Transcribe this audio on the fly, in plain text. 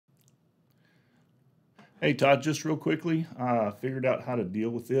Hey Todd, just real quickly, I figured out how to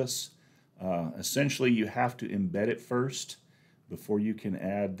deal with this. Essentially, you have to embed it first before you can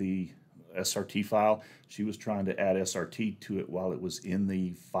add the SRT file. She was trying to add SRT to it while it was in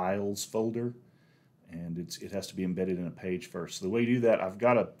the files folder, and it has to be embedded in a page first. So the way you do that, I've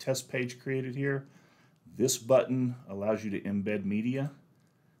got a test page created here. This button allows you to embed media.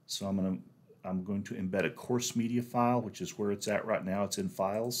 So I'm going to embed a course media file, which is where it's at right now. It's in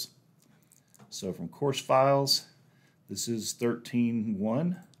files. So from course files, this is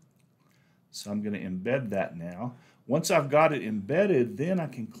 13.1. So I'm going to embed that now. Once I've got it embedded, then I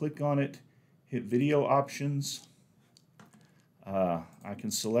can click on it, hit video options. I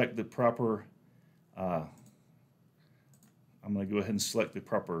can select the proper, I'm going to go ahead and select the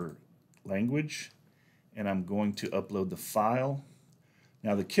proper language, and I'm going to upload the file.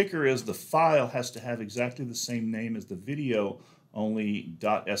 Now the kicker is the file has to have exactly the same name as the video, only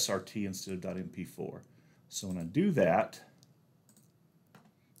 .srt instead of .mp4. So when I do that,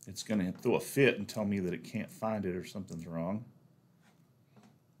 it's going to throw a fit and tell me that it can't find it or something's wrong.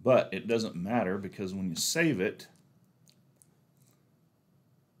 But it doesn't matter, because when you save it,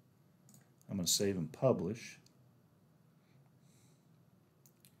 I'm going to save and publish.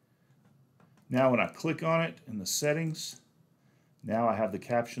 Now when I click on it in the settings, now I have the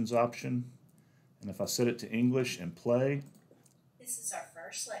captions option, and if I set it to English and play, this is our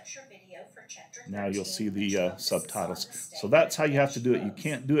first lecture video for chapter 13. Now you'll see the subtitles. So that's how you have to do it. You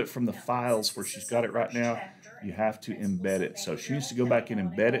can't do it from the files where she's got it right now. You have to embed it. So she needs to go back and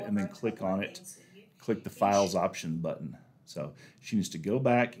embed it and then click on it. Click the files option button. So she needs to go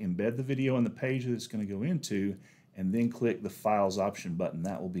back, embed the video in the page that it's going to go into, and then click the files option button.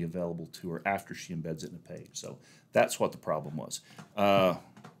 That will be available to her after she embeds it in the page. So that's what the problem was.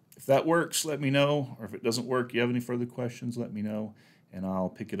 If that works, let me know. Or if it doesn't work, you have any further questions, let me know, and I'll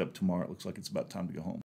pick it up tomorrow. It looks like it's about time to go home.